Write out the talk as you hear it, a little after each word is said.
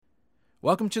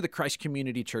Welcome to the Christ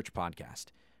Community Church podcast.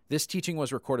 This teaching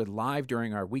was recorded live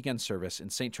during our weekend service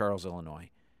in St. Charles, Illinois.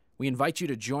 We invite you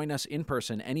to join us in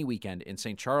person any weekend in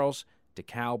St. Charles,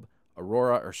 DeKalb,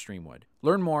 Aurora, or Streamwood.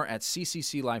 Learn more at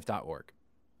ccclife.org.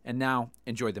 And now,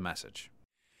 enjoy the message.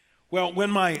 Well,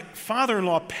 when my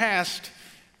father-in-law passed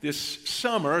this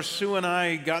summer, Sue and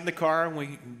I got in the car and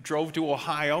we drove to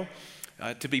Ohio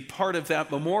to be part of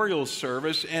that memorial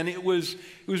service, and it was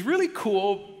really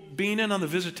cool being in on the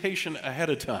visitation ahead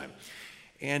of time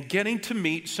and getting to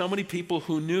meet so many people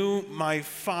who knew my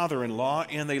father-in-law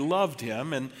and they loved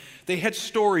him and they had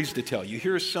stories to tell you.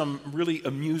 Here's some really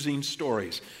amusing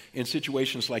stories in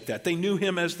situations like that. They knew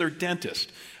him as their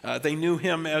dentist. They knew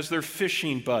him as their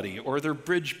fishing buddy or their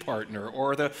bridge partner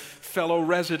or the fellow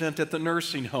resident at the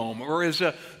nursing home or as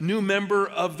a new member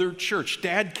of their church.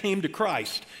 Dad came to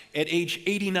Christ at age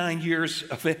 89 years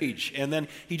of age, and then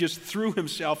he just threw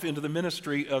himself into the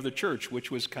ministry of the church,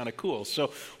 which was kind of cool.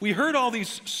 So we heard all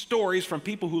these stories from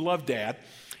people who loved Dad,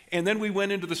 and then we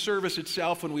went into the service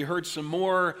itself and we heard some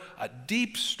more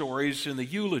deep stories in the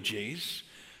eulogies.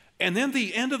 And then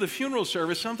the end of the funeral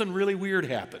service, something really weird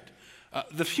happened.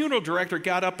 The funeral director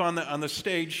got up on the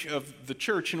stage of the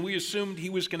church, and we assumed he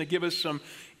was going to give us some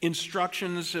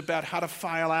instructions about how to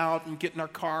file out and get in our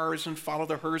cars and follow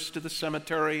the hearse to the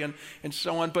cemetery and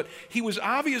so on. But he was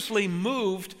obviously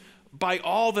moved by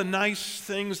all the nice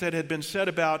things that had been said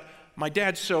about my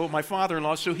dad, my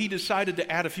father-in-law, so he decided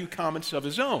to add a few comments of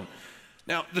his own.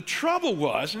 Now, the trouble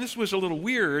was, and this was a little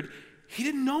weird, he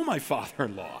didn't know my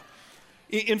father-in-law.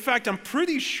 In fact, I'm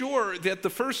pretty sure that the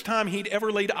first time he'd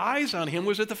ever laid eyes on him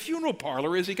was at the funeral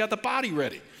parlor as he got the body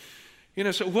ready.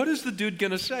 So what is the dude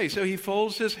going to say? So he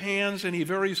folds his hands and he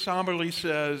very somberly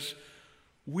says,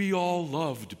 "We all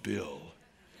loved Bill."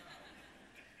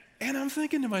 And I'm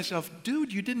thinking to myself,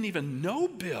 dude, you didn't even know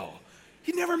Bill.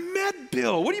 You never met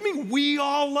Bill. What do you mean, we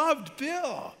all loved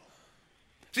Bill?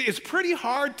 See, it's pretty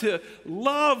hard to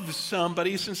love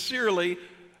somebody sincerely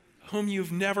whom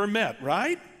you've never met,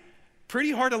 right?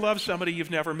 Pretty hard to love somebody you've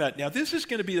never met. Now, this is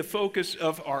going to be the focus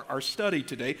of our study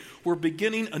today. We're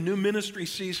beginning a new ministry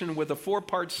season with a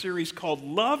 4-part series called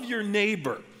Love Your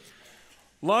Neighbor.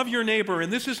 Love Your Neighbor.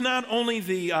 And this is not only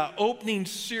the opening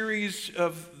series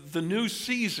of the new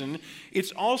season,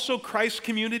 it's also Christ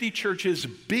Community Church's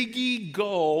biggie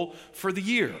goal for the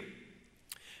year.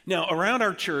 Now, around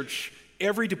our church,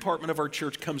 every department of our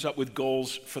church comes up with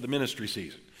goals for the ministry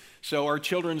season. So our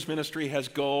children's ministry has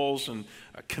goals, and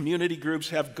community groups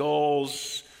have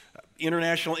goals,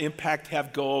 International Impact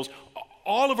have goals.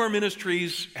 All of our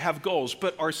ministries have goals,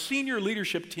 but our senior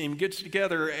leadership team gets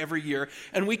together every year,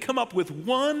 and we come up with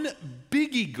one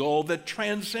biggie goal that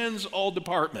transcends all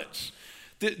departments.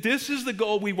 This is the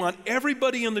goal we want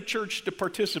everybody in the church to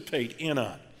participate in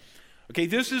on. Okay,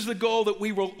 this is the goal that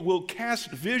we will cast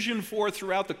vision for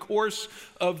throughout the course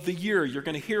of the year. You're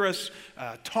going to hear us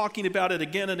talking about it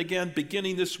again and again,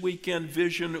 beginning this weekend,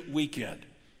 Vision Weekend.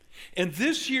 And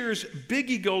this year's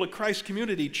biggie goal at Christ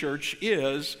Community Church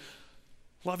is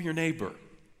love your neighbor.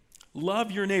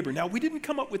 Love your neighbor. Now, we didn't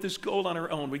come up with this goal on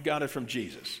our own. We got it from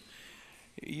Jesus.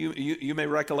 You may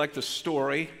recollect the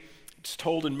story. It's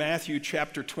told in Matthew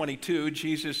chapter 22.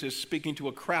 Jesus is speaking to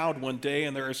a crowd one day,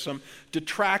 and there are some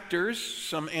detractors,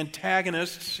 some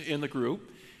antagonists in the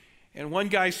group. And one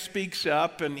guy speaks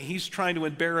up, and he's trying to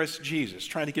embarrass Jesus,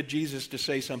 trying to get Jesus to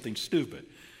say something stupid.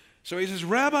 So he says,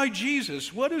 "Rabbi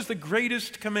Jesus, what is the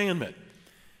greatest commandment?"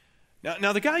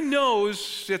 Now, the guy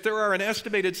knows that there are an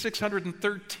estimated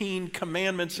 613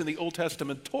 commandments in the Old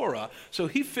Testament Torah, so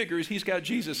he figures he's got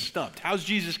Jesus stumped. How's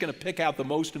Jesus going to pick out the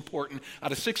most important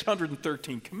out of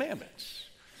 613 commandments?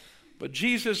 But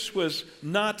Jesus was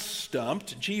not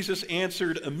stumped. Jesus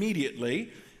answered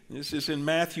immediately. This is in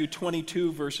Matthew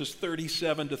 22, verses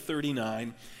 37 to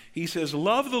 39. He says,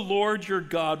 "Love the Lord your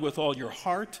God with all your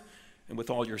heart and with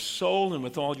all your soul and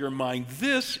with all your mind.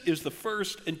 This is the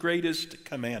first and greatest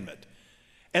commandment.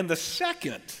 And the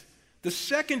second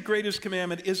greatest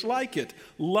commandment is like it.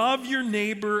 Love your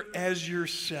neighbor as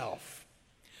yourself."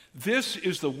 This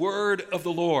is the word of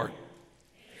the Lord.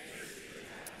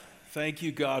 Thank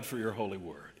you, God, for your holy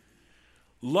word.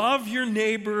 Love your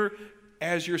neighbor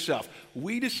as yourself.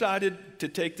 We decided to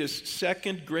take this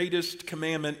second greatest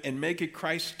commandment and make it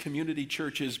Christ Community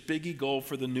Church's biggie goal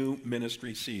for the new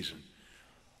ministry season.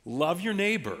 Love your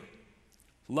neighbor.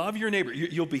 Love your neighbor.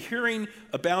 You'll be hearing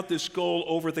about this goal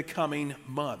over the coming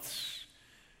months.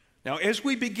 Now, as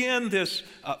we begin this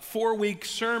 4-week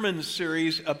sermon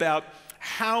series about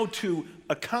how to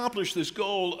accomplish this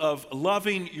goal of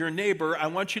loving your neighbor, I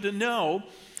want you to know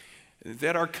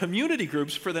that our community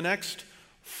groups for the next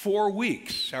 4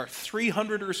 weeks, our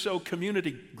 300 or so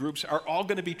community groups are all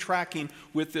going to be tracking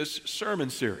with this sermon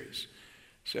series.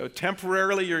 So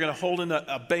temporarily, you're going to hold in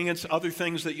abeyance other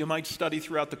things that you might study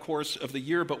throughout the course of the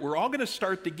year, but we're all going to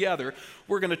start together.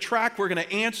 We're going to track, we're going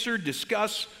to answer,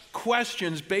 discuss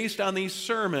questions based on these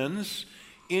sermons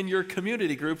in your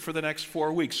community group for the next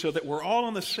 4 weeks so that we're all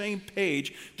on the same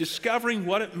page, discovering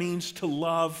what it means to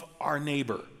love our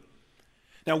neighbor.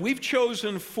 Now, we've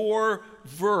chosen 4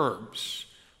 verbs,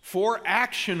 4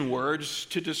 action words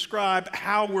to describe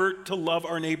how we're to love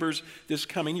our neighbors this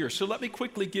coming year. So let me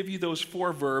quickly give you those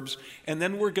 4 verbs, and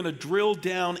then we're going to drill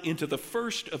down into the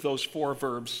first of those 4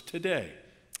 verbs today.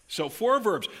 So 4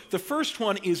 verbs. The first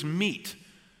one is meet.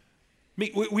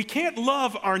 We can't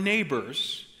love our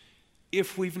neighbors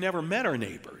if we've never met our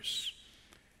neighbors.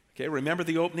 Okay, remember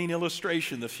the opening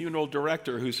illustration, the funeral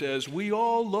director who says, "We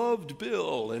all loved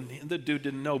Bill," and the dude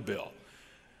didn't know Bill.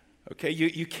 Okay,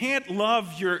 you can't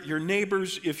love your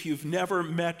neighbors if you've never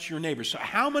met your neighbors. So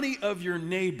how many of your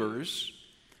neighbors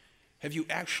have you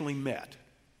actually met?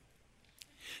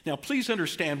 Now, please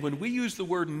understand, when we use the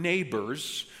word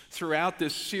neighbors throughout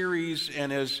this series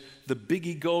and as the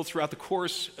biggie goal throughout the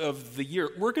course of the year,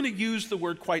 we're going to use the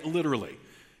word quite literally.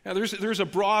 Now, there's a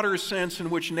broader sense in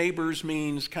which neighbors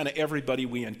means kind of everybody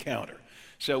we encounter.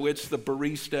 So it's the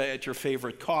barista at your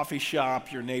favorite coffee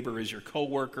shop. Your neighbor is your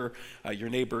coworker. Your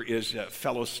neighbor is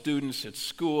fellow students at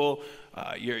school.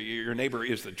 Your neighbor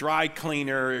is the dry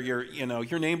cleaner.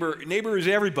 Your neighbor is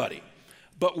everybody.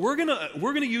 But we're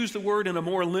gonna use the word in a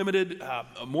more limited,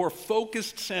 a more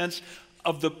focused sense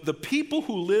of the people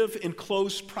who live in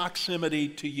close proximity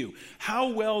to you. How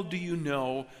well do you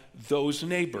know those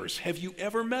neighbors? Have you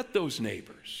ever met those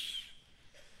neighbors?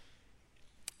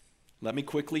 Let me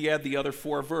quickly add the other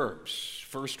 4 verbs.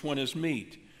 First one is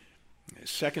meet. The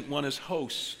second one is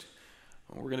host.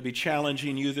 We're going to be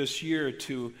challenging you this year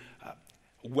to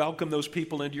welcome those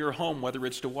people into your home, whether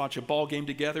it's to watch a ball game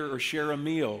together or share a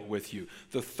meal with you.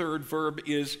 The third verb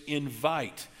is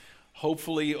invite.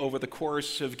 Hopefully, over the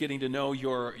course of getting to know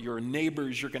your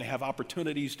neighbors, you're going to have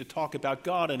opportunities to talk about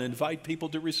God and invite people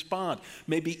to respond.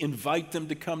 Maybe invite them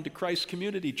to come to Christ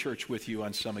Community Church with you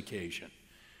on some occasion.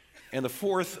 And the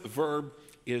fourth verb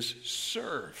is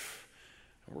serve.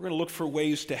 We're going to look for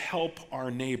ways to help our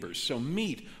neighbors. So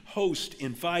meet, host,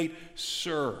 invite,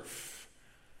 serve.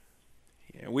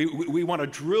 We want to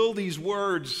drill these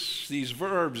words, these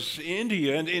verbs into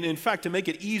you. And in fact, to make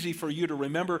it easy for you to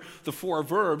remember the 4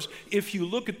 verbs, if you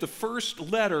look at the first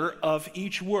letter of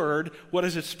each word, what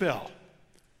does it spell?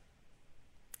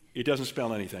 It doesn't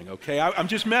spell anything, okay? I'm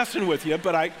just messing with you,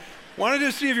 but I wanted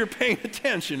to see if you're paying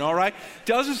attention, all right?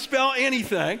 Doesn't spell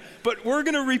anything, but we're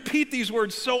going to repeat these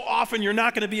words so often you're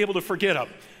not going to be able to forget them.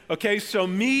 Okay, so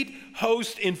meet,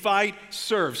 host, invite,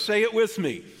 serve. Say it with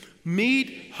me.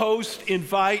 Meet, host,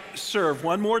 invite, serve.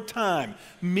 One more time.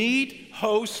 Meet,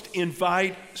 host,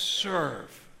 invite,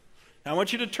 serve. Now I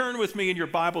want you to turn with me in your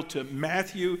Bible to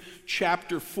Matthew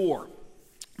chapter 4.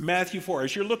 Matthew 4.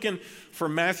 As you're looking for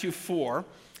Matthew 4,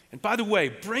 and by the way,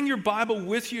 bring your Bible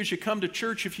with you as you come to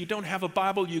church. If you don't have a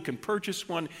Bible, you can purchase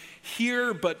one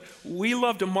here, but we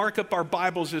love to mark up our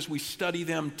Bibles as we study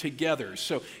them together.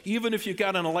 So even if you've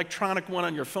got an electronic one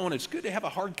on your phone, it's good to have a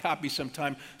hard copy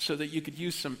sometime so that you could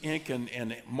use some ink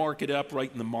and mark it up right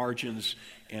in the margins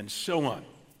and so on.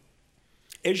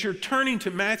 As you're turning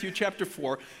to Matthew chapter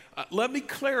 4, let me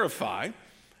clarify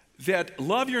that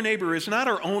love your neighbor is not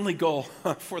our only goal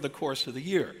for the course of the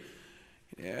year.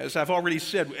 As I've already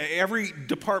said, every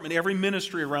department, every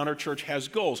ministry around our church has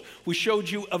goals. We showed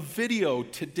you a video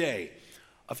today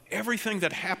of everything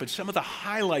that happened, some of the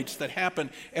highlights that happened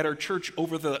at our church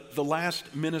over the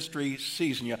last ministry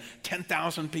season.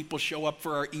 10,000 people show up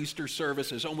for our Easter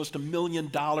services, almost $1 million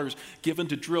given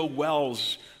to drill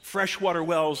wells, freshwater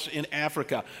wells in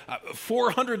Africa.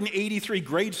 483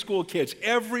 grade school kids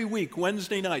every week,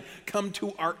 Wednesday night, come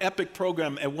to our Epic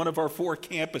program at one of our 4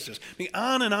 campuses. I mean,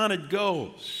 on it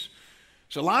goes.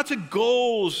 So lots of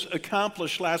goals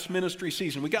accomplished last ministry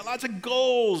season. We got lots of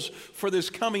goals for this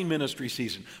coming ministry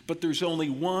season. But there's only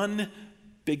one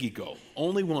biggie goal.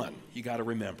 Only one you got to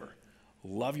remember.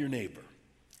 Love your neighbor.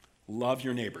 Love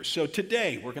your neighbor. So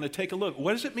today we're going to take a look.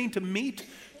 What does it mean to meet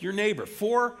your neighbor?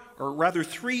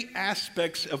 3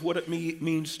 aspects of what it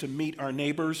means to meet our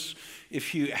neighbors.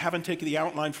 If you haven't taken the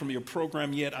outline from your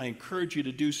program yet, I encourage you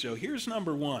to do so. Here's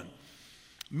number 1.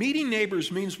 Meeting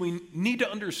neighbors means we need to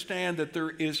understand that there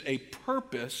is a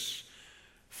purpose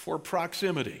for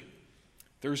proximity.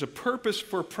 There's a purpose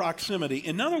for proximity.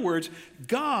 In other words,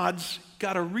 God's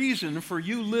got a reason for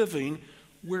you living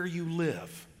where you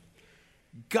live.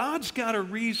 God's got a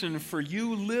reason for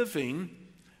you living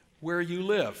where you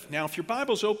live. Now, if your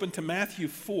Bible's open to Matthew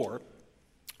 4,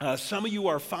 some of you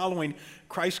are following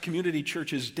Christ Community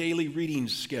Church's daily reading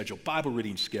schedule, Bible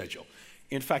reading schedule.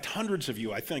 In fact, hundreds of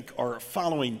you, I think, are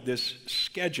following this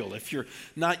schedule. If you're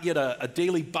not yet a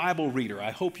daily Bible reader,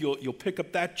 I hope you'll pick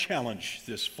up that challenge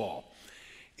this fall.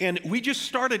 And we just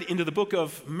started into the book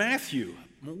of Matthew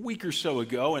a week or so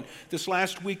ago, and this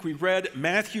last week we read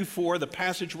Matthew 4, the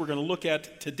passage we're going to look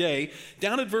at today.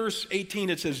 Down at verse 18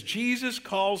 it says, Jesus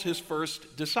calls his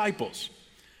first disciples.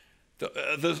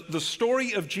 The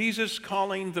story of Jesus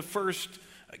calling the first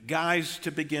guys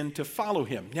to begin to follow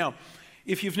him. Now,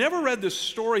 if you've never read this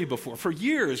story before, for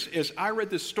years as I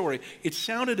read this story, it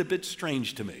sounded a bit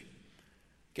strange to me.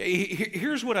 Okay,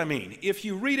 here's what I mean. If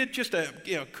you read it, just a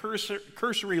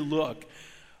cursory look,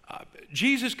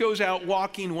 Jesus goes out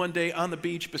walking one day on the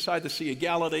beach beside the Sea of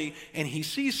Galilee, and he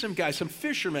sees some guys, some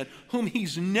fishermen, whom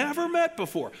he's never met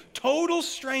before, total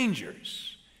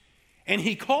strangers. And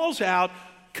he calls out,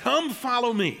 "Come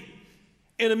follow me."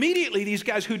 And immediately these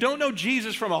guys who don't know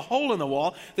Jesus from a hole in the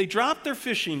wall, they drop their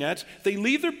fishing nets, they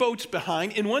leave their boats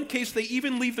behind. In one case, they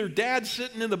even leave their dad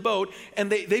sitting in the boat, and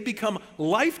they become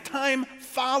lifetime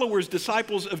followers,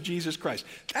 disciples of Jesus Christ.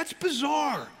 That's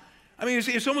bizarre. I mean,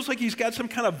 it's almost like he's got some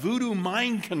kind of voodoo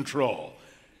mind control.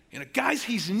 You know, guys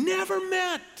he's never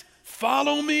met,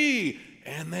 follow me,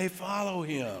 and they follow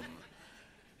him.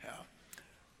 Yeah.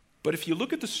 But if you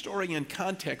look at the story in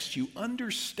context, you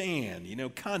understand,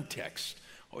 context.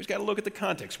 Always got to look at the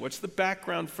context. What's the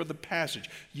background for the passage?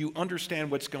 You understand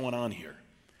what's going on here.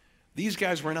 These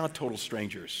guys were not total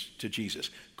strangers to Jesus.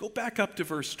 Go back up to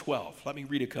verse 12. Let me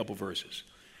read a couple verses.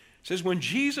 It says, when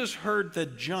Jesus heard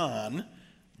that John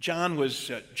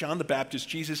was John the Baptist,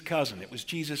 Jesus' cousin. It was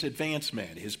Jesus' advance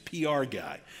man, his PR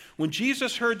guy. When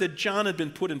Jesus heard that John had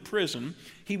been put in prison,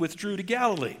 he withdrew to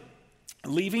Galilee.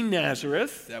 Leaving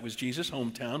Nazareth, that was Jesus'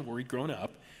 hometown where he'd grown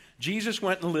up, Jesus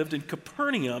went and lived in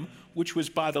Capernaum, which was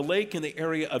by the lake in the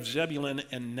area of Zebulun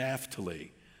and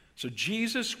Naphtali. So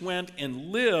Jesus went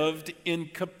and lived in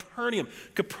Capernaum.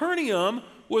 Capernaum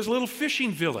was a little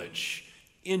fishing village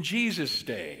in Jesus'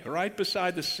 day, right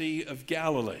beside the Sea of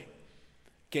Galilee.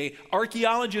 Okay,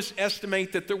 archaeologists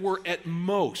estimate that there were at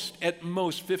most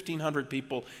 1,500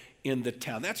 people in the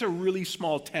town. That's a really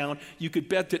small town. You could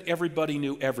bet that everybody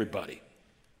knew everybody.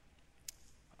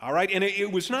 All right, and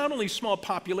it was not only small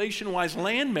population-wise,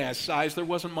 landmass size, there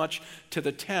wasn't much to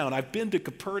the town. I've been to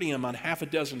Capernaum on half a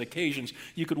dozen occasions.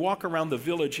 You could walk around the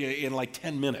village in like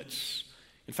 10 minutes.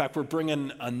 In fact, we're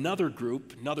bringing another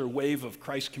wave of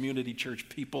Christ Community Church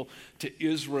people to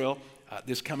Israel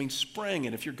this coming spring,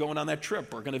 and if you're going on that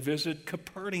trip, we're going to visit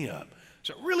Capernaum. It's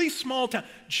a really small town.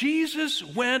 Jesus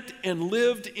went and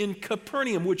lived in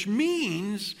Capernaum, which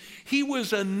means he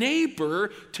was a neighbor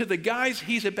to the guys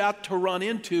he's about to run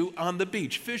into on the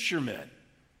beach, fishermen.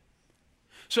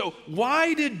 So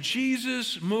why did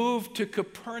Jesus move to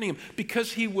Capernaum?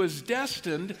 Because he was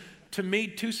destined to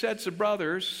meet two sets of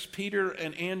brothers, Peter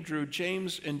and Andrew,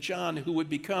 James and John, who would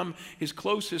become his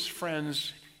closest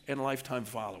friends and lifetime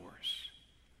followers.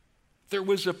 There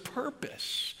was a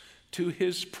purpose to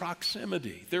his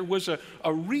proximity. There was a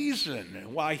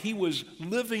reason why he was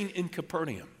living in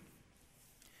Capernaum.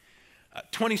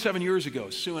 27 years ago,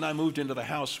 Sue and I moved into the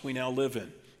house we now live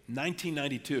in,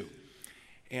 1992.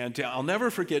 And I'll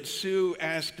never forget, Sue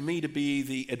asked me to be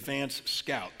the advance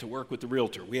scout to work with the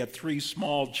realtor. We had 3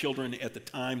 small children at the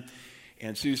time,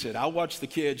 and Sue said, I'll watch the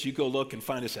kids, you go look and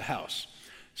find us a house.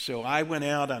 So I went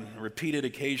out on repeated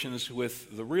occasions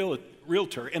with the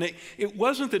realtor, and it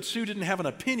wasn't that Sue didn't have an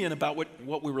opinion about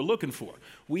what we were looking for.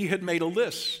 We had made a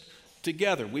list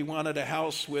together. We wanted a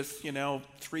house with,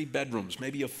 3 bedrooms,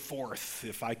 maybe a 4th,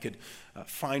 if I could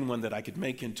find one that I could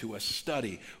make into a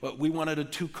study. We wanted a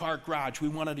 2-car garage. We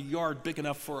wanted a yard big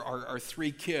enough for our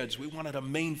 3 kids. We wanted a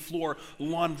main floor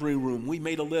laundry room. We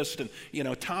made a list, and,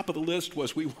 top of the list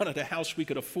was we wanted a house we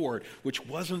could afford, which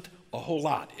wasn't a whole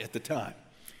lot at the time.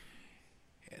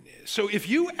 So if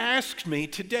you asked me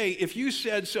today, if you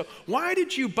said, so why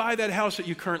did you buy that house that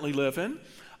you currently live in?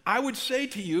 I would say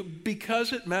to you,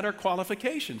 because it met our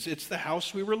qualifications. It's the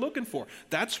house we were looking for.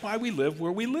 That's why we live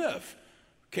where we live.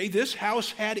 Okay, this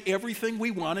house had everything we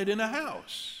wanted in a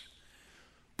house.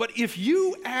 But if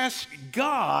you ask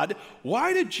God,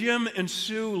 why did Jim and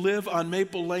Sue live on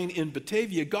Maple Lane in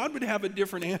Batavia? God would have a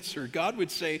different answer. God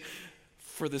would say,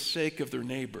 for the sake of their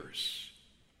neighbors.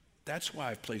 That's why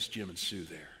I've placed Jim and Sue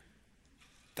there.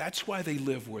 That's why they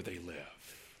live where they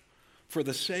live, for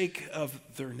the sake of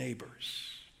their neighbors.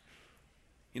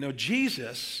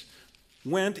 Jesus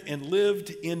went and lived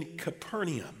in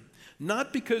Capernaum,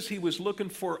 not because he was looking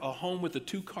for a home with a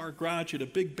 2-car garage and a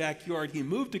big backyard. He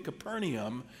moved to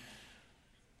Capernaum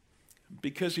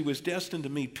because he was destined to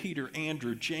meet Peter,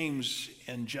 Andrew, James,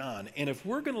 and John. And if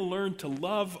we're going to learn to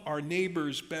love our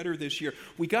neighbors better this year,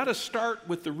 we got to start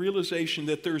with the realization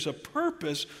that there's a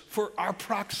purpose for our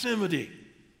proximity.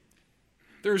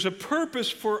 There's a purpose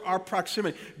for our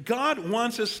proximity. God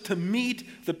wants us to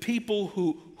meet the people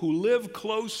who live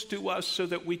close to us so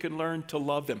that we can learn to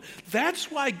love them. That's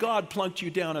why God plunked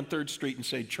you down on 3rd Street in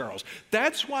St. Charles.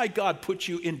 That's why God put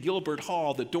you in Gilbert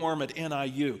Hall, the dorm at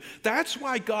NIU. That's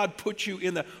why God put you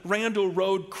in the Randall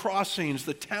Road crossings,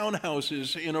 the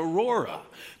townhouses in Aurora,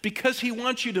 because he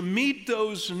wants you to meet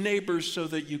those neighbors so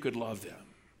that you could love them.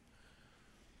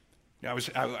 Now,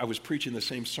 I was preaching the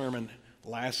same sermon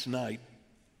last night,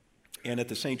 and at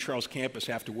the St. Charles campus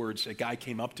afterwards, a guy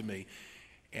came up to me,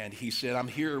 and he said, I'm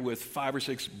here with 5 or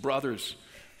 6 brothers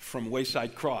from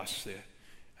Wayside Cross, the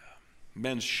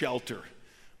men's shelter,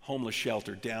 homeless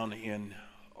shelter down in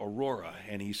Aurora.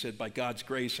 And he said, by God's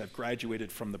grace, I've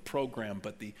graduated from the program,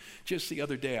 but just the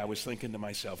other day I was thinking to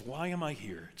myself, why am I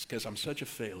here? It's because I'm such a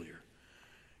failure,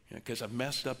 because I've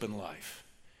messed up in life.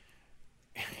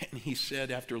 And he said,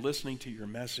 after listening to your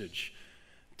message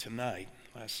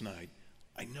last night,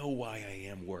 I know why I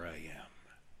am where I am.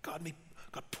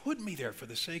 God put me there for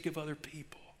the sake of other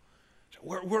people. So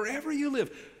wherever you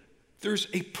live, there's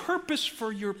a purpose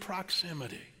for your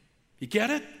proximity. You get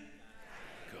it?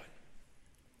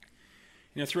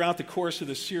 Good. Throughout the course of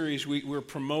the series, we're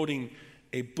promoting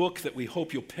a book that we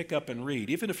hope you'll pick up and read.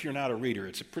 Even if you're not a reader,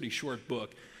 it's a pretty short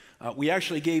book. We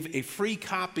actually gave a free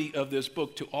copy of this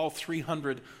book to all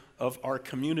 300 of our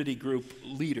community group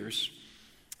leaders.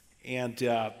 And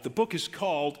the book is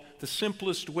called The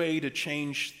Simplest Way to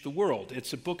Change the World.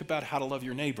 It's a book about how to love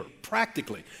your neighbor,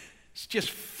 practically. It's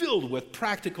just filled with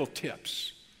practical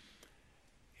tips.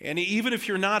 And even if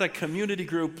you're not a community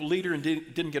group leader and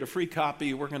didn't get a free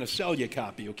copy, we're going to sell you a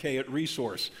copy, okay, at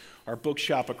Resource, our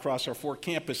bookshop across our 4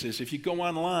 campuses. If you go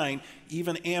online,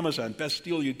 even Amazon, best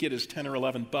deal you get is $10 or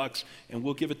 $11, and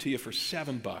we'll give it to you for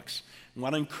 $7. I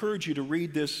want to encourage you to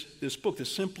read this book, The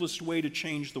Simplest Way to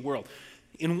Change the World.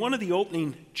 In one of the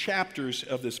opening chapters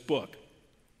of this book,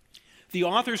 the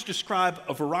authors describe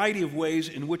a variety of ways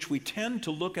in which we tend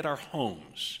to look at our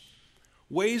homes.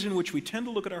 Ways in which we tend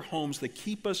to look at our homes that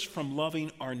keep us from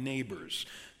loving our neighbors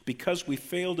because we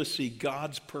fail to see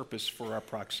God's purpose for our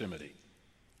proximity.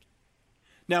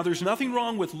 Now, there's nothing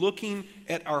wrong with looking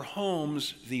at our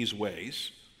homes these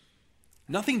ways.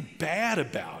 Nothing bad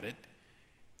about it.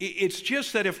 It's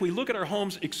just that if we look at our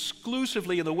homes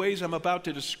exclusively in the ways I'm about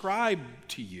to describe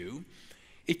to you,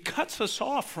 it cuts us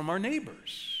off from our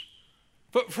neighbors.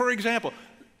 But for example,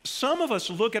 some of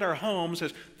us look at our homes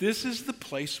as, this is the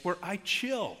place where I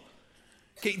chill.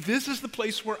 Okay, this is the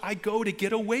place where I go to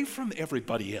get away from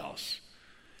everybody else.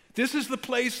 This is the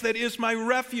place that is my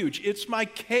refuge. It's my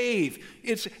cave.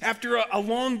 It's after a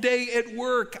long day at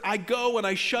work, I go and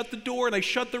I shut the door and I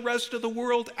shut the rest of the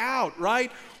world out,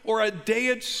 right? Or a day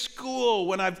at school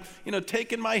when I've,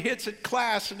 taken my hits at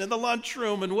class and in the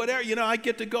lunchroom and whatever, I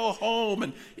get to go home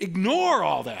and ignore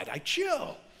all that. I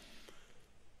chill.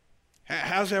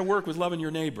 How's that work with loving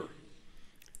your neighbor?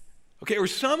 Okay, or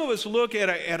some of us look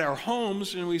at our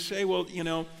homes and we say, well,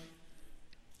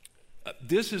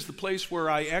 this is the place where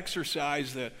I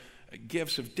exercise the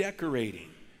gifts of decorating,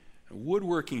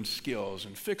 woodworking skills,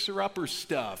 and fixer-upper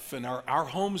stuff. And our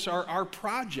homes are our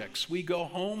projects. We go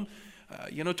home,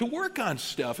 to work on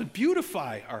stuff and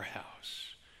beautify our house.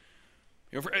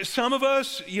 For some of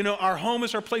us, our home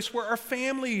is our place where our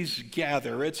families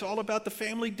gather. It's all about the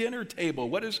family dinner table.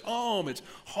 What is home?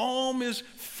 Home is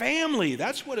family.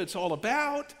 That's what it's all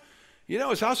about.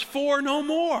 It's us 4, no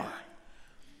more.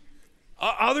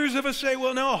 Others of us say,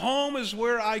 well, no, home is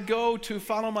where I go to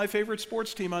follow my favorite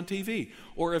sports team on TV.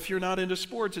 Or if you're not into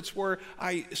sports, it's where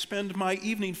I spend my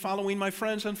evening following my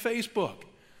friends on Facebook.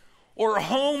 Or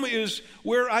home is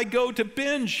where I go to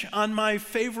binge on my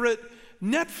favorite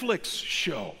Netflix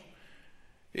show.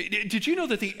 Did you know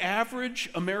that the average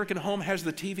American home has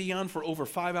the TV on for over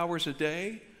 5 hours a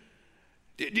day?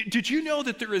 Did you know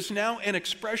that there is now an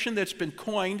expression that's been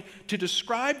coined to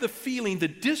describe the feeling, the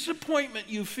disappointment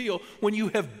you feel when you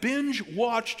have binge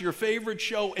watched your favorite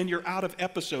show and you're out of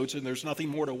episodes and there's nothing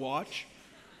more to watch?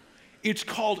 It's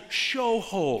called show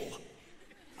hole.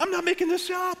 I'm not making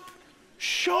this up.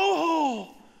 Show hole.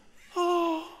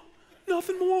 Oh,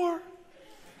 nothing more.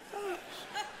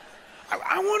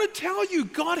 I want to tell you,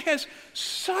 God has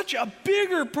such a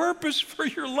bigger purpose for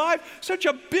your life, such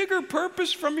a bigger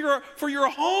purpose for your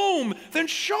home than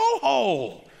show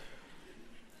hole.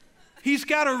 He's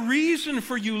got a reason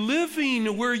for you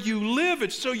living where you live.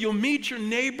 It's so you'll meet your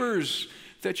neighbors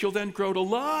that you'll then grow to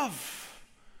love.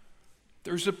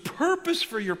 There's a purpose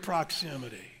for your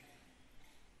proximity.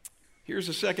 Here's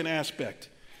the second aspect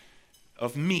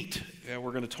of meet that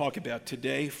we're going to talk about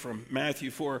today from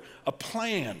Matthew 4, a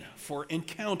plan for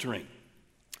encountering.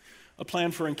 A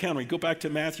plan for encountering. Go back to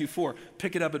Matthew 4,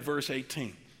 pick it up at verse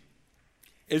 18.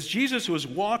 As Jesus was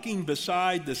walking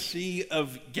beside the Sea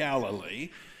of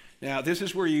Galilee, now this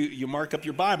is where you mark up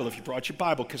your Bible if you brought your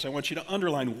Bible, because I want you to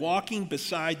underline walking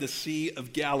beside the Sea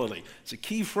of Galilee. It's a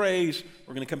key phrase.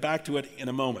 We're going to come back to it in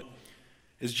a moment.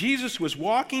 As Jesus was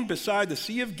walking beside the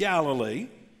Sea of Galilee,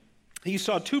 he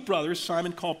saw two brothers,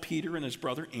 Simon called Peter and his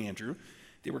brother Andrew.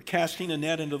 They were casting a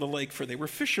net into the lake, for they were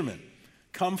fishermen.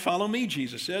 Come, follow me,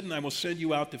 Jesus said, and I will send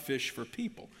you out to fish for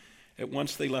people. At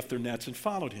once they left their nets and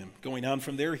followed him. Going on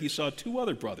from there, he saw two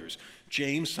other brothers,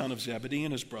 James, son of Zebedee,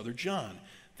 and his brother John.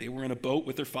 They were in a boat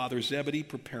with their father Zebedee,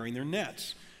 preparing their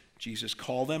nets. Jesus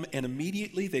called them, and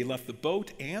immediately they left the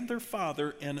boat and their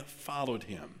father and followed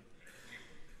him.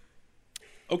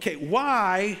 Okay,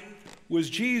 why was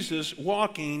Jesus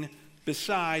walking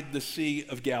beside the Sea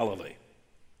of Galilee?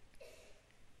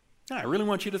 Now, I really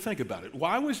want you to think about it.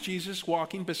 Why was Jesus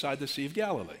walking beside the Sea of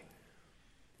Galilee?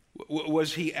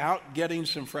 Was he out getting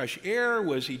some fresh air?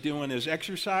 Was he doing his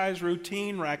exercise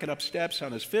routine, racking up steps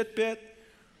on his Fitbit?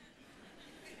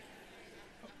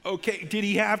 Okay,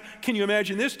 can you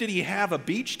imagine this? Did he have a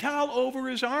beach towel over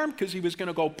his arm because he was going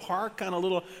to go park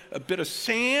on a bit of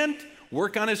sand,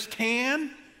 work on his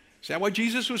tan? Is that why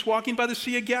Jesus was walking by the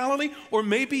Sea of Galilee? Or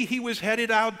maybe he was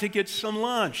headed out to get some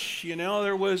lunch. You know,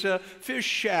 there was a fish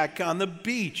shack on the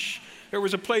beach. There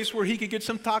was a place where he could get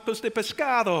some tacos de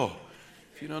pescado.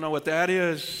 If you don't know what that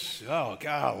is, oh,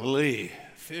 golly,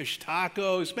 fish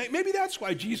tacos. Maybe that's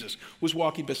why Jesus was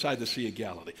walking beside the Sea of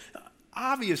Galilee.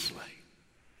 Obviously,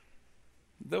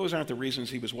 those aren't the reasons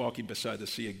he was walking beside the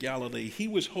Sea of Galilee. He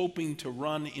was hoping to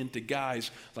run into guys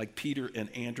like Peter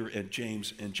and Andrew and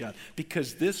James and John,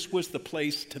 because this was the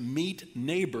place to meet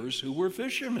neighbors who were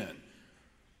fishermen.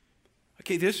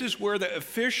 Okay, this is where the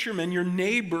fishermen, your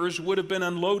neighbors, would have been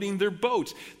unloading their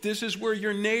boats. This is where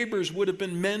your neighbors would have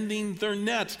been mending their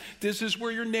nets. This is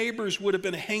where your neighbors would have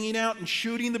been hanging out and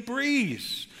shooting the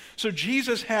breeze. So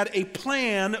Jesus had a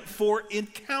plan for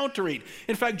encountering.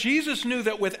 In fact, Jesus knew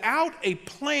that without a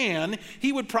plan,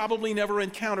 he would probably never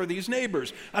encounter these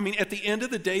neighbors. I mean, at the end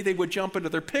of the day, they would jump into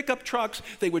their pickup trucks,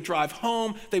 they would drive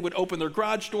home, they would open their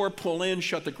garage door, pull in,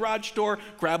 shut the garage door,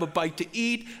 grab a bite to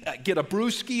eat, get a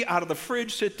brewski out of the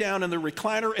fridge, sit down in their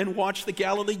recliner, and watch the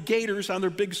Galilee Gators on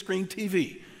their big screen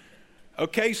TV.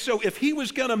 Okay, so if he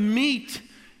was going to meet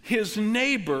his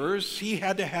neighbors, he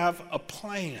had to have a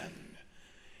plan.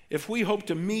 If we hope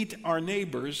to meet our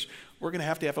neighbors, we're going to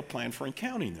have a plan for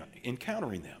encountering them.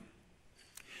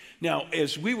 Now,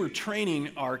 as we were training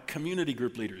our community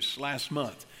group leaders last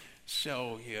month,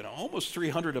 so almost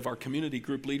 300 of our community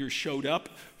group leaders showed up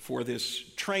for this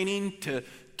training to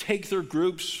take their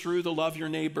groups through the Love Your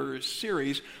Neighbor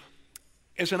series.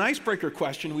 As an icebreaker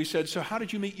question, we said, so how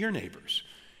did you meet your neighbors?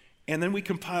 And then we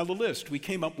compiled a list. We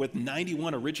came up with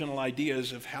 91 original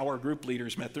ideas of how our group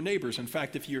leaders met their neighbors. In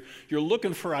fact, if you're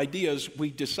looking for ideas,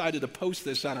 we decided to post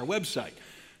this on our website.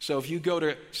 So if you go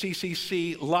to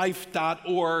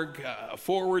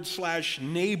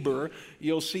ccclife.org/neighbor,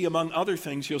 you'll see, among other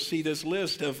things, you'll see this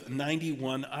list of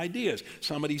 91 ideas.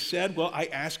 Somebody said, well, I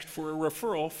asked for a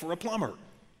referral for a plumber.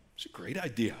 It's a great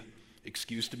idea.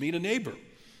 Excuse to meet a neighbor.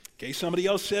 Okay, somebody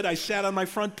else said, I sat on my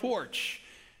front porch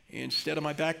instead of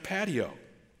my back patio.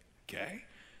 Okay?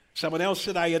 Someone else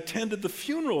said, I attended the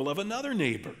funeral of another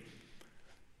neighbor.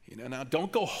 Now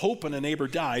don't go hoping a neighbor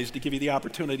dies to give you the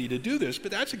opportunity to do this, but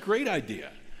that's a great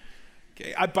idea.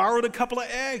 Okay? I borrowed a couple of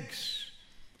eggs.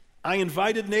 I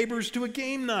invited neighbors to a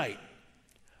game night.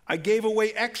 I gave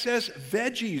away excess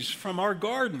veggies from our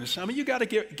garden. Some of you got to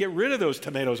get rid of those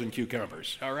tomatoes and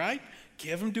cucumbers, all right?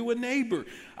 Give them to a neighbor.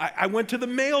 I went to the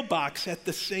mailbox at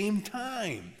the same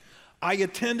time. I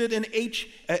attended an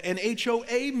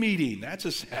HOA meeting. That's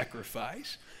a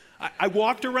sacrifice. I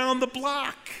walked around the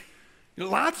block.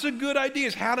 Lots of good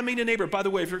ideas how to meet a neighbor. By the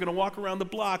way, if you're going to walk around the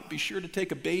block, be sure to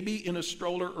take a baby in a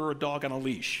stroller or a dog on a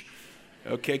leash,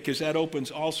 okay, because that opens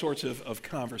all sorts of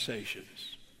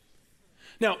conversations.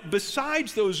 Now,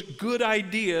 besides those good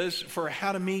ideas for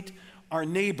how to meet our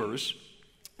neighbors,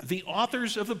 the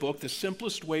authors of the book, The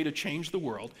Simplest Way to Change the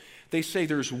World, they say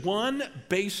there's one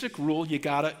basic rule you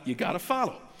gotta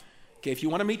follow. Okay, if you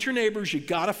want to meet your neighbors, you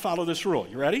gotta follow this rule.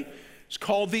 You ready? It's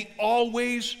called the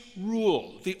always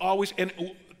rule.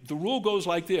 And the rule goes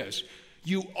like this.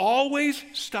 You always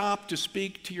stop to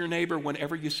speak to your neighbor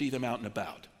whenever you see them out and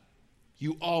about.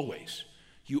 You always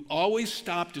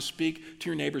stop to speak to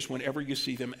your neighbors whenever you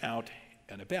see them out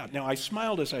and about. Now, I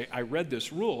smiled as I read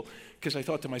this rule because I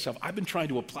thought to myself, I've been trying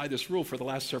to apply this rule for the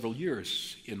last several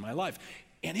years in my life,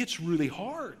 and it's really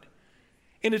hard.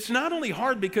 And it's not only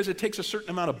hard because it takes a certain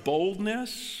amount of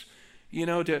boldness,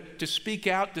 to speak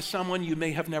out to someone you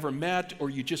may have never met or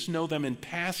you just know them in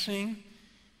passing,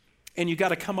 and you got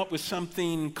to come up with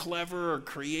something clever or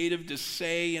creative to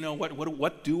say.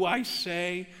 What do I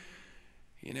say?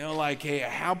 Like, hey,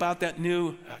 how about that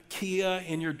new Kia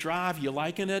in your drive? You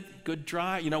liking it? Good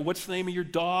drive? What's the name of your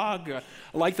dog? I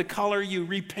like the color you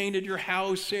repainted your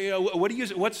house.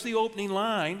 What's the opening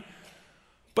line?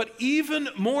 But even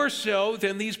more so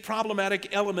than these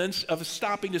problematic elements of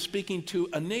stopping to speaking to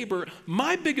a neighbor,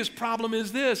 my biggest problem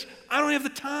is this: I don't have the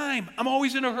time. I'm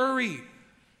always in a hurry.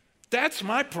 That's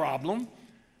my problem.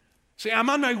 See, I'm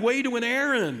on my way to an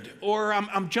errand, or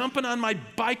I'm jumping on my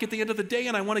bike at the end of the day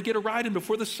and I want to get a ride in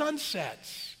before the sun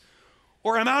sets.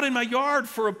 Or I'm out in my yard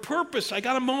for a purpose. I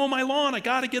got to mow my lawn. I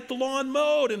got to get the lawn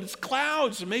mowed, and it's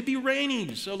clouds. It may be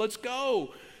raining, so let's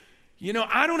go.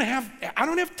 I don't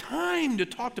have time to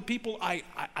talk to people I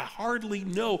hardly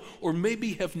know or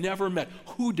maybe have never met.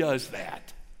 Who does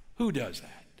that? Who does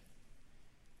that?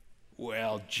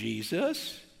 Well,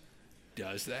 Jesus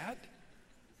does that.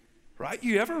 Right?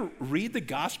 You ever read the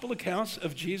gospel accounts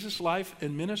of Jesus' life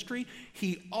and ministry?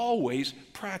 He always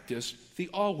practiced the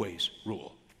always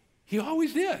rule. He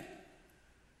always did.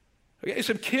 Okay,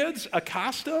 some kids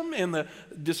accost him, and the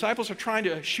disciples are trying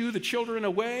to shoo the children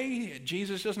away.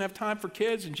 Jesus doesn't have time for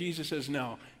kids, and Jesus says,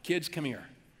 no, kids, come here.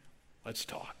 Let's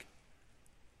talk.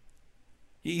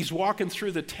 He's walking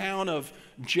through the town of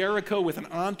Jericho with an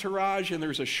entourage, and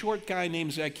there's a short guy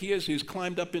named Zacchaeus who's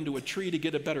climbed up into a tree to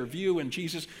get a better view, and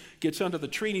Jesus gets under the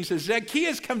tree and he says,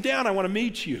 Zacchaeus, come down, I want to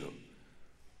meet you.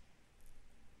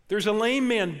 There's a lame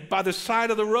man by the side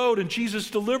of the road, and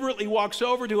Jesus deliberately walks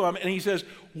over to him and he says,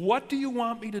 what do you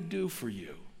want me to do for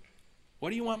you? What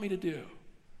do you want me to do?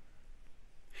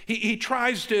 He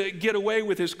tries to get away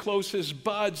with his closest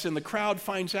buds, and the crowd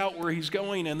finds out where he's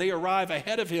going, and they arrive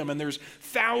ahead of him, and there's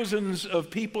thousands of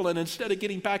people, and instead of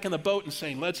getting back in the boat and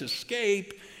saying, let's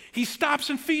escape, he stops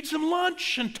and feeds them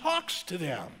lunch and talks to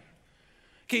them.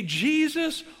 Okay,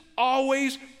 Jesus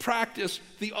always practiced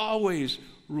the always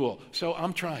rule. So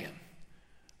I'm trying,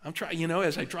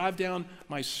 as I drive down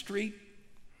my street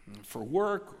for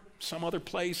work, some other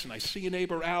place, and I see a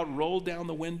neighbor out, roll down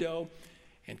the window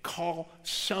and call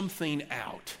something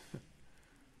out.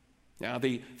 Now,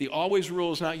 the always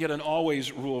rule is not yet an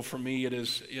always rule for me.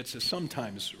 It's a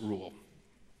sometimes rule,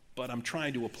 but I'm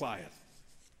trying to apply it.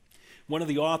 One of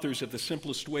the authors of The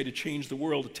Simplest Way to Change the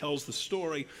World tells the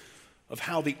story of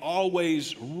how the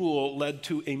always rule led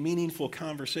to a meaningful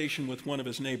conversation with one of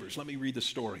his neighbors. Let me read the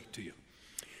story to you.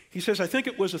 He says, I think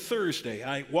it was a Thursday.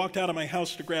 I walked out of my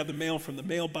house to grab the mail from the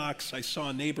mailbox. I saw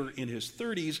a neighbor in his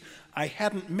 30s I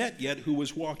hadn't met yet who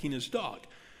was walking his dog.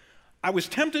 I was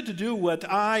tempted to do what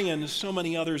I and so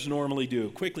many others normally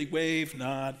do, quickly wave,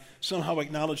 nod, somehow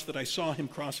acknowledge that I saw him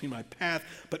crossing my path,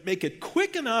 but make it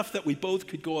quick enough that we both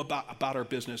could go about our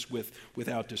business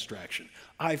without distraction.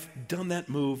 I've done that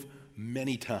move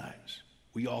many times.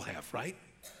 We all have, right?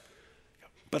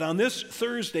 But on this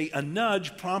Thursday, a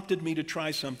nudge prompted me to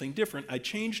try something different. I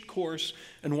changed course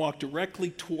and walked directly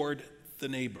toward the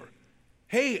neighbor.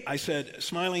 Hey, I said,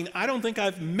 smiling, I don't think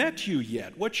I've met you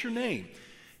yet. What's your name?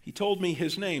 He told me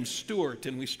his name, Stuart,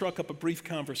 and we struck up a brief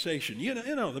conversation. You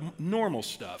know, the normal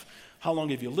stuff. How long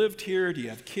have you lived here? Do you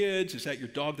have kids? Is that your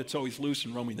dog that's always loose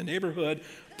and roaming the neighborhood?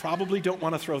 Probably don't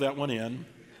want to throw that one in.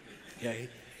 Okay.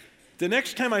 The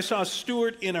next time I saw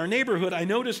Stuart in our neighborhood, I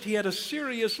noticed he had a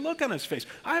serious look on his face.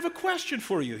 I have a question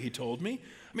for you, he told me.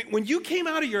 I mean, when you came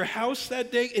out of your house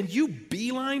that day and you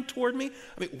beelined toward me,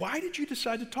 why did you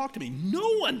decide to talk to me?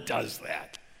 No one does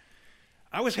that.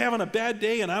 I was having a bad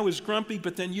day and I was grumpy,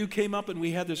 but then you came up and we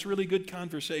had this really good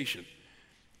conversation.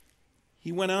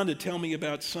 He went on to tell me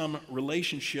about some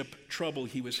relationship trouble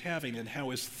he was having and how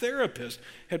his therapist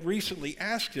had recently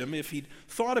asked him if he'd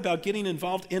thought about getting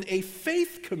involved in a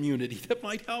faith community that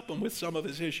might help him with some of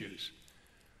his issues.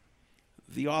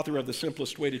 The author of The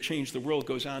Simplest Way to Change the World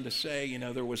goes on to say,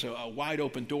 there was a wide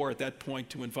open door at that point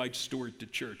to invite Stuart to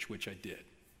church, which I did.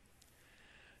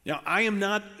 Now, I am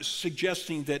not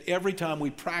suggesting that every time we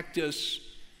practice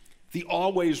the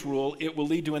always rule, it will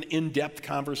lead to an in-depth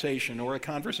conversation or a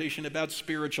conversation about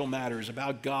spiritual matters,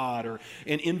 about God, or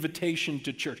an invitation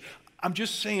to church. I'm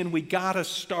just saying we got to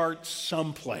start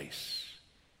someplace.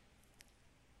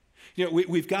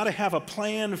 We've got to have a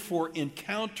plan for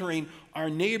encountering our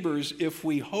neighbors if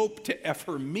we hope to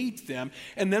ever meet them.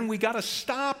 And then we got to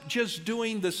stop just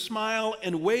doing the smile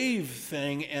and wave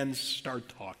thing and start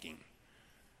talking.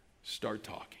 Start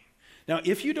talking. Now,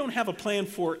 if you don't have a plan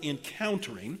for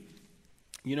encountering,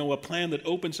 a plan that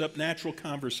opens up natural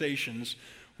conversations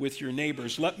with your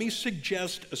neighbors, let me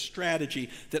suggest a strategy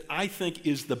that I think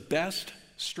is the best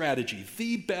strategy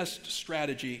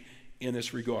in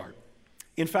this regard.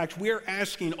 In fact, we're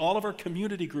asking all of our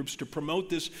community groups to promote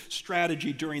this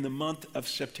strategy during the month of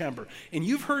September. And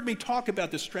you've heard me talk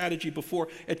about this strategy before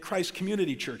at Christ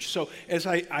Community Church. So as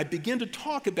I begin to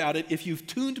talk about it, if you've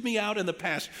tuned me out in the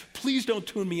past, please don't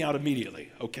tune me out immediately,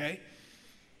 okay?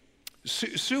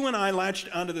 Sue and I latched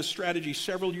onto this strategy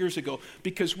several years ago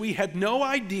because we had no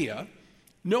idea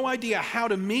how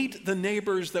to meet the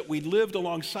neighbors that we lived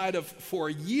alongside of for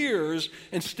years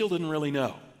and still didn't really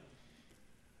know.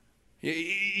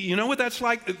 You know what that's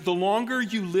like? The longer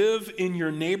you live in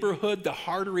your neighborhood, the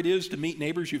harder it is to meet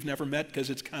neighbors you've never met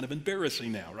because it's kind of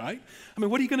embarrassing now, right? I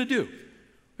mean, what are you going to do?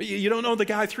 You don't know the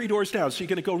guy 3 doors down, so you're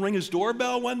going to go ring his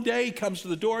doorbell one day. He comes to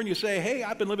the door and you say, hey,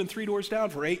 I've been living 3 doors down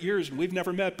for 8 years and we've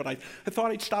never met, but I thought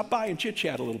I'd stop by and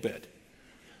chit-chat a little bit.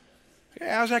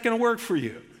 How's that going to work for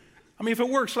you? I mean, if it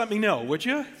works, let me know, would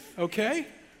you? Okay?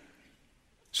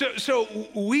 So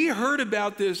we heard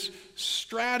about this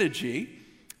strategy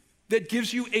that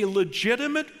gives you a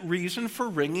legitimate reason for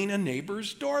ringing a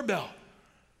neighbor's doorbell.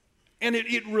 And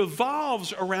it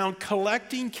revolves around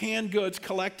collecting canned goods,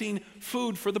 collecting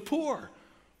food for the poor,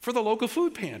 for the local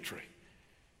food pantry.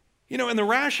 And the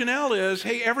rationale is,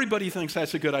 hey, everybody thinks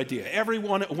that's a good idea. Every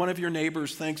one of your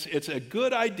neighbors thinks it's a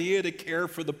good idea to care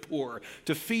for the poor,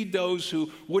 to feed those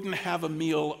who wouldn't have a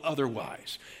meal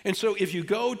otherwise. And so if you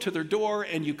go to their door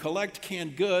and you collect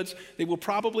canned goods, they will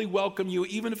probably welcome you,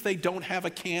 even if they don't have a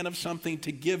can of something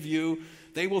to give you.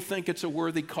 They will think it's a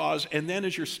worthy cause. And then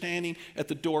as you're standing at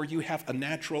the door, you have a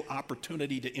natural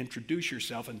opportunity to introduce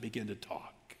yourself and begin to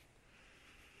talk.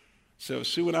 So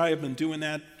Sue and I have been doing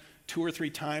that 2 or 3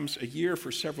 times a year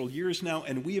for several years now,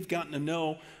 and we have gotten to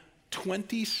know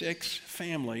 26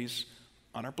 families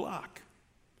on our block.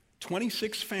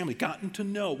 26 families gotten to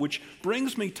know, which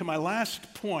brings me to my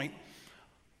last point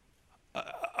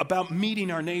about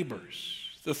meeting our neighbors.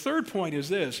 The third point is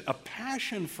this: a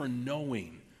passion for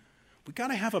knowing. We've got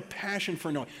to have a passion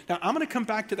for knowing. Now, I'm going to come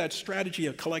back to that strategy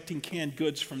of collecting canned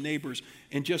goods from neighbors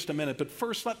in just a minute. But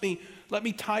first, let me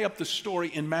tie up the story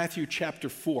in Matthew chapter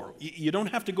 4. You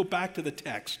don't have to go back to the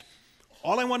text.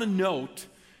 All I want to note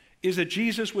is that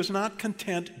Jesus was not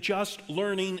content just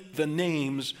learning the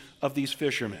names of these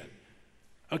fishermen.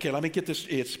 Okay, let me get this.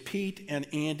 It's Pete and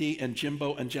Andy and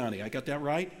Jimbo and Johnny. I got that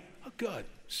right? Oh, good.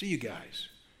 See you guys.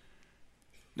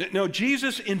 No,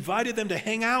 Jesus invited them to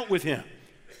hang out with him.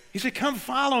 He said, come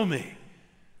follow me.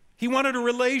 He wanted a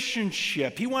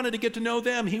relationship. He wanted to get to know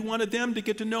them. He wanted them to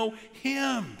get to know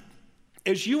him.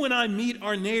 As you and I meet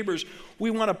our neighbors,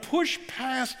 we want to push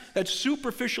past that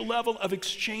superficial level of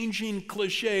exchanging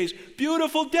cliches.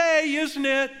 Beautiful day, isn't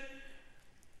it?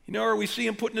 Or we see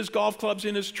him putting his golf clubs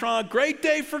in his trunk. Great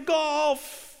day for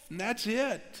golf. And that's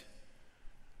it.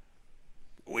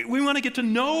 We want to get to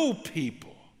know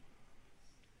people.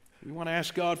 We want to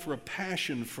ask God for a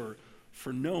passion for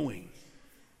knowing.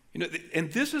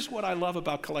 And this is what I love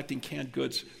about collecting canned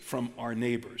goods from our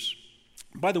neighbors.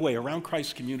 By the way, around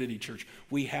Christ Community Church,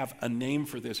 we have a name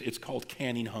for this. It's called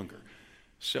canning hunger.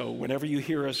 So whenever you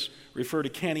hear us refer to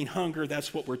canning hunger,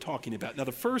 that's what we're talking about. Now,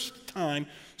 the first time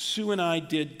Sue and I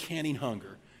did canning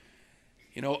hunger,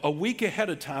 a week ahead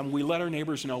of time, we let our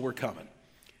neighbors know we're coming.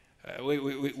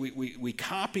 We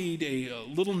copied a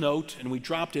little note and we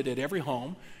dropped it at every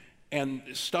home and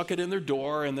stuck it in their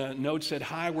door, and the note said,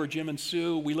 hi, we're Jim and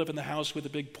Sue. We live in the house with a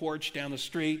big porch down the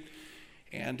street,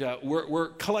 and we're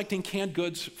collecting canned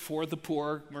goods for the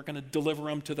poor. We're going to deliver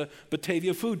them to the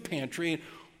Batavia Food Pantry. And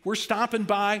we're stopping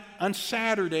by on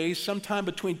Saturdays sometime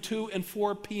between 2 and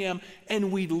 4 p.m., and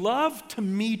we'd love to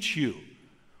meet you.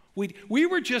 We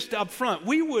were just up front.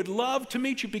 We would love to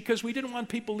meet you because we didn't want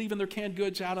people leaving their canned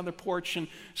goods out on their porch, and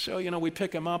so, we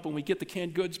pick them up and we get the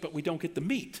canned goods, but we don't get the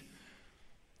meat.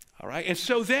 All right, and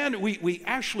so then we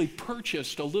actually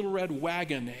purchased a little red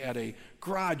wagon at a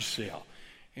garage sale.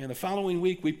 And the following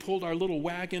week, we pulled our little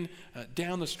wagon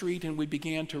down the street and we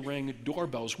began to ring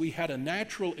doorbells. We had a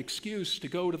natural excuse to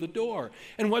go to the door.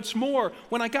 And what's more,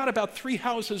 when I got about 3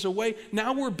 houses away,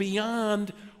 now we're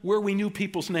beyond where we knew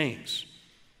people's names.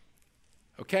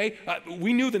 Okay?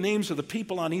 We knew the names of the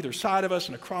people on either side of us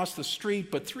and across the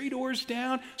street, but 3 doors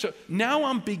down. So now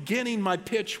I'm beginning my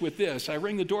pitch with this. I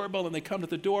ring the doorbell and they come to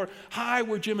the door. Hi,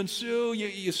 we're Jim and Sue.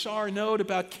 You saw our note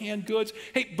about canned goods.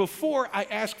 Hey, before I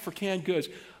ask for canned goods,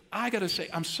 I got to say,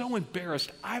 I'm so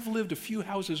embarrassed. I've lived a few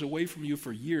houses away from you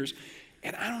for years,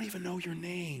 and I don't even know your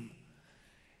name.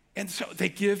 And so they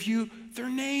give you their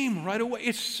name right away.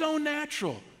 It's so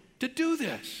natural to do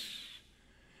this.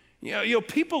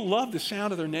 People love the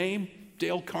sound of their name.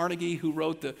 Dale Carnegie, who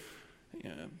wrote the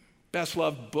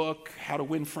best-loved book, How to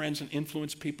Win Friends and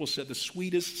Influence People, said the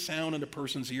sweetest sound in a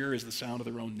person's ear is the sound of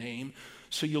their own name.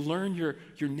 So you learn your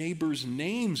neighbors'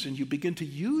 names, and you begin to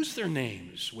use their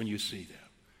names when you see them.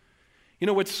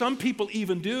 What some people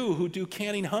even do who do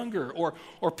canning hunger,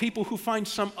 or people who find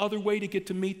some other way to get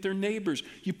to meet their neighbors.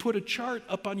 You put a chart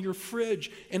up on your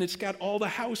fridge, and it's got all the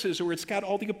houses, or it's got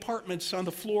all the apartments on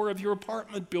the floor of your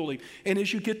apartment building. And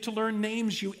as you get to learn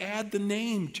names, you add the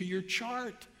name to your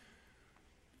chart.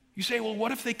 You say, well,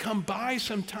 what if they come by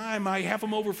sometime? I have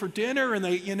them over for dinner, and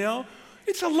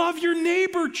it's a love your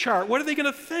neighbor chart. What are they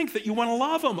going to think? That you want to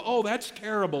love them? Oh, that's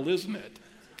terrible, isn't it?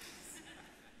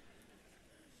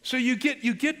 So you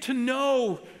get to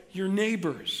know your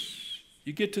neighbors.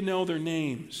 You get to know their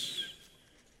names.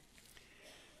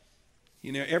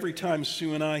 Every time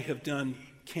Sue and I have done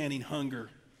Canning Hunger,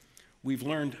 we've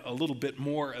learned a little bit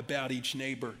more about each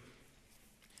neighbor.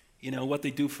 What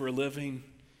they do for a living,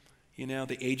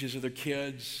 the ages of their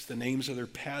kids, the names of their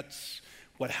pets,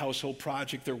 what household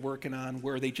project they're working on,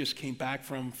 where they just came back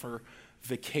from for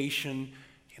vacation,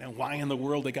 why in the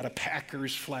world they got a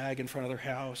Packers flag in front of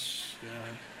their house.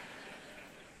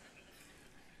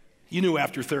 You knew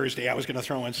after Thursday I was going to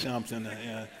throw in something.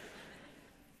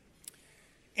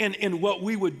 And what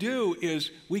we would do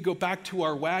is we go back to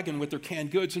our wagon with their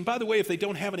canned goods. And by the way, if they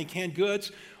don't have any canned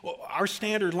goods, our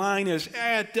standard line is,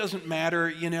 it doesn't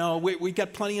matter. We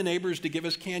got plenty of neighbors to give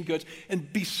us canned goods.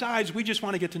 And besides, we just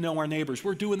want to get to know our neighbors.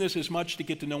 We're doing this as much to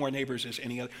get to know our neighbors as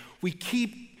any other. We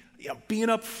keep being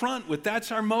up front with that's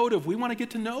our motive. We want to get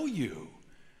to know you.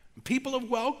 People have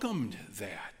welcomed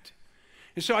that.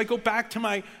 And so I go back to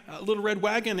my little red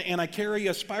wagon, and I carry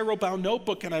a spiral-bound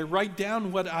notebook, and I write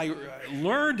down what I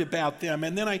learned about them,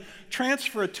 and then I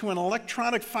transfer it to an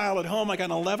electronic file at home. I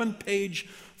got an 11-page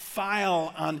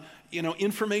file on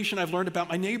information I've learned about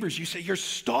my neighbors. You say, you're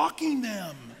stalking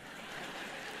them.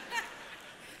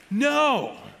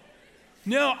 No,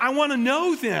 I want to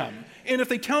know them. And if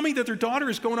they tell me that their daughter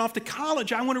is going off to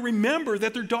college, I want to remember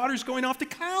that their daughter's going off to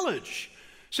college.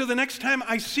 So the next time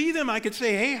I see them, I could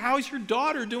say, hey, how's your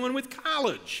daughter doing with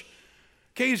college?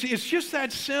 Okay, it's just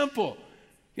that simple.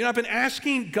 I've been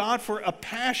asking God for a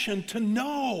passion to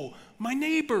know my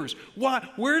neighbors.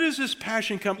 Where does this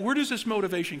passion come? Where does this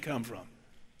motivation come from?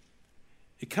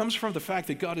 It comes from the fact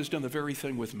that God has done the very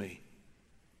thing with me,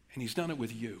 and he's done it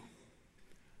with you.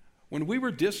 When we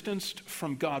were distanced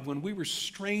from God, when we were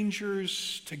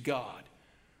strangers to God,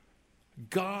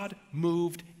 God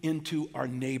moved into our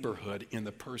neighborhood in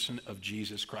the person of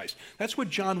Jesus Christ. That's what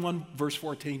John 1 verse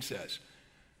 14 says.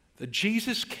 That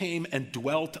Jesus came and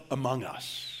dwelt among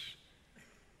us.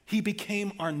 He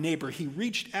became our neighbor. He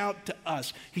reached out to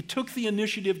us. He took the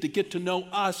initiative to get to know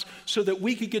us so that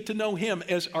we could get to know him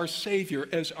as our Savior,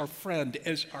 as our friend,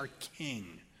 as our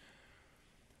King.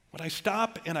 When I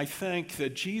stop and I think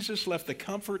that Jesus left the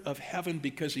comfort of heaven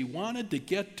because he wanted to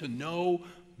get to know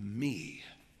me.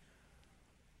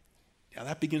 Now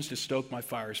that begins to stoke my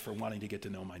fires for wanting to get to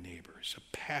know my neighbors, a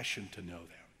passion to know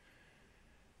them.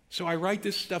 So I write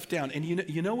this stuff down, and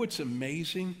you know what's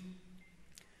amazing?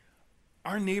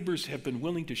 Our neighbors have been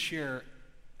willing to share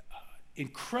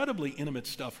incredibly intimate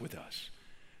stuff with us.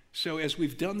 So as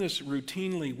we've done this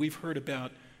routinely, we've heard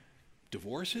about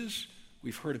divorces,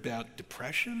 we've heard about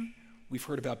depression, we've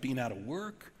heard about being out of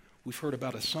work, we've heard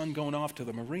about a son going off to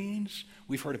the Marines,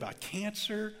 we've heard about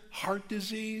cancer, heart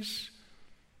disease.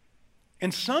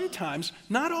 And sometimes,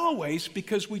 not always,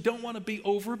 because we don't want to be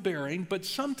overbearing, but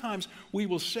sometimes we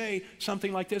will say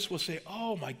something like this. We'll say,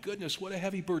 oh my goodness, what a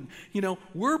heavy burden.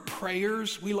 We're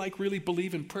prayers. We really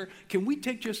believe in prayer. Can we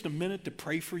take just a minute to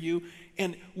pray for you?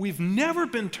 And we've never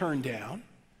been turned down.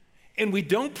 And we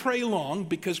don't pray long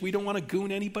because we don't want to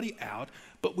goon anybody out,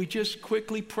 but we just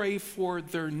quickly pray for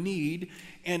their need.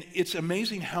 And it's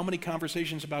amazing how many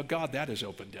conversations about God that has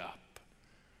opened up.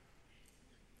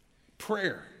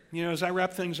 Prayer. As I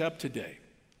wrap things up today,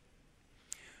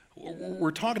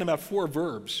 we're talking about 4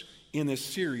 verbs in this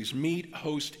series: meet,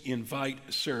 host, invite,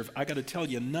 serve. I got to tell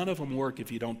you, none of them work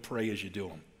if you don't pray as you do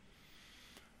them.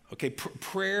 Okay,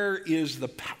 prayer is the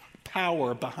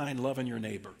power behind loving your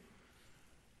neighbor.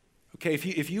 Okay,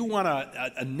 if you want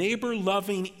a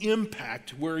neighbor-loving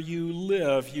impact where you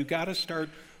live, you got to start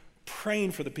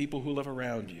praying for the people who live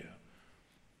around you.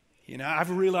 I've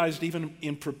realized even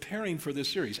in preparing for this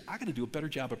series, I got to do a better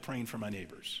job of praying for my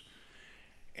neighbors.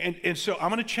 And so I'm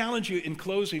going to challenge you in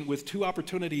closing with 2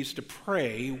 opportunities to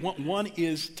pray. One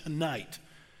is tonight.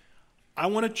 I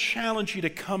want to challenge you to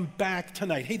come back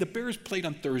tonight. Hey, the Bears played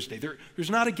on Thursday. There's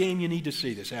not a game you need to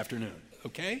see this afternoon,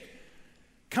 okay?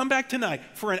 Come back tonight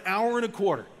for an hour and a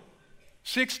quarter,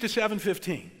 6 to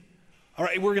 7:15. All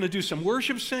right, we're going to do some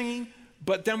worship singing,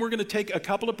 but then we're going to take a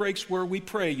couple of breaks where we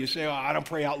pray. You say, oh, I don't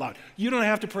pray out loud. You don't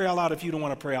have to pray out loud if you don't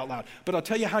want to pray out loud. But I'll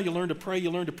tell you how you learn to pray. You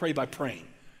learn to pray by praying.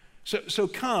 So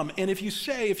come, and if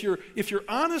you're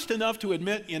honest enough to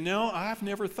admit, I've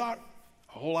never thought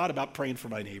a whole lot about praying for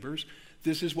my neighbors,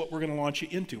 this is what we're going to launch you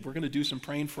into. We're going to do some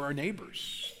praying for our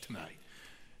neighbors tonight.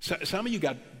 So, some of you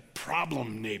got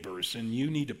problem neighbors, and you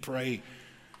need to pray.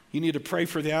 You need to pray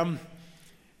for them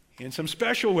in some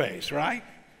special ways, right?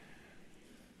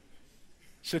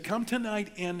 So come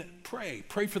tonight and pray.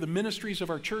 Pray for the ministries of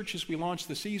our church as we launch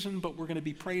the season, but we're going to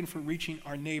be praying for reaching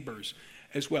our neighbors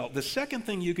as well. The second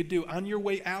thing you could do on your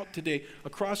way out today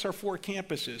across our 4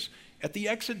 campuses, at the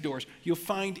exit doors, you'll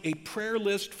find a prayer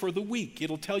list for the week.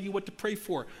 It'll tell you what to pray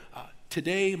for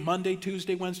today, Monday,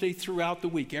 Tuesday, Wednesday, throughout the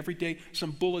week. Every day,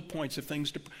 some bullet points of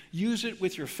things to use it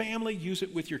with your family, use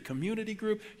it with your community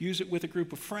group, use it with a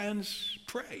group of friends.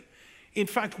 Pray. In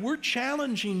fact, we're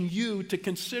challenging you to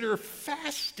consider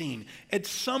fasting at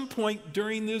some point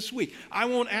during this week. I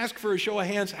won't ask for a show of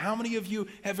hands how many of you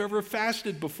have ever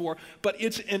fasted before, but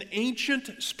it's an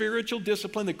ancient spiritual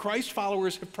discipline that Christ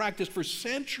followers have practiced for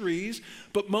centuries,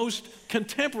 but most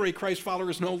contemporary Christ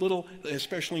followers know little,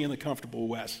 especially in the comfortable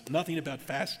West. Nothing about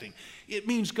fasting. It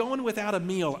means going without a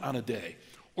meal on a day,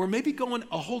 or maybe going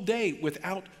a whole day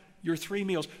without your 3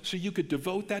 meals, so you could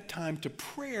devote that time to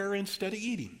prayer instead of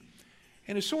eating.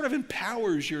 And it sort of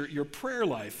empowers your prayer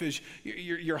life as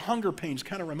your hunger pains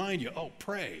kind of remind you, oh,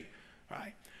 pray,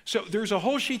 right? So there's a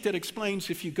whole sheet that explains,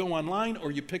 if you go online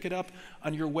or you pick it up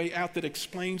on your way out, that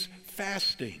explains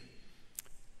fasting.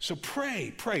 So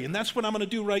pray. And that's what I'm going to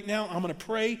do right now. I'm going to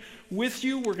pray with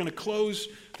you. We're going to close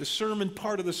the sermon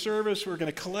part of the service. We're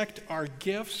going to collect our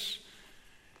gifts.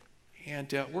 And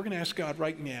we're going to ask God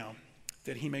right now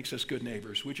that he makes us good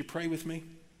neighbors. Would you pray with me?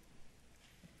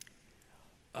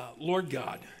 Lord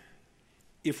God,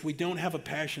 if we don't have a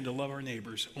passion to love our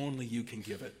neighbors, only you can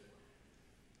give it.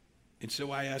 And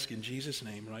so I ask in Jesus'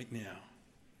 name right now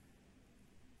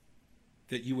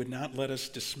that you would not let us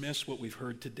dismiss what we've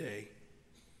heard today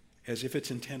as if it's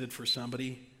intended for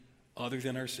somebody other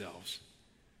than ourselves.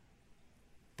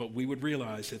 But we would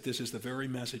realize that this is the very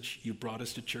message you brought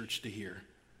us to church to hear.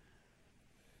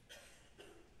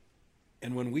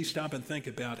 And when we stop and think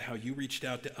about how you reached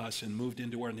out to us and moved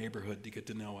into our neighborhood to get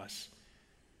to know us,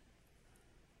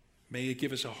 may it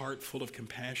give us a heart full of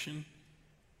compassion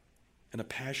and a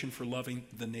passion for loving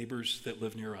the neighbors that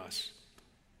live near us.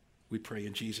 We pray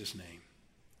in Jesus' name.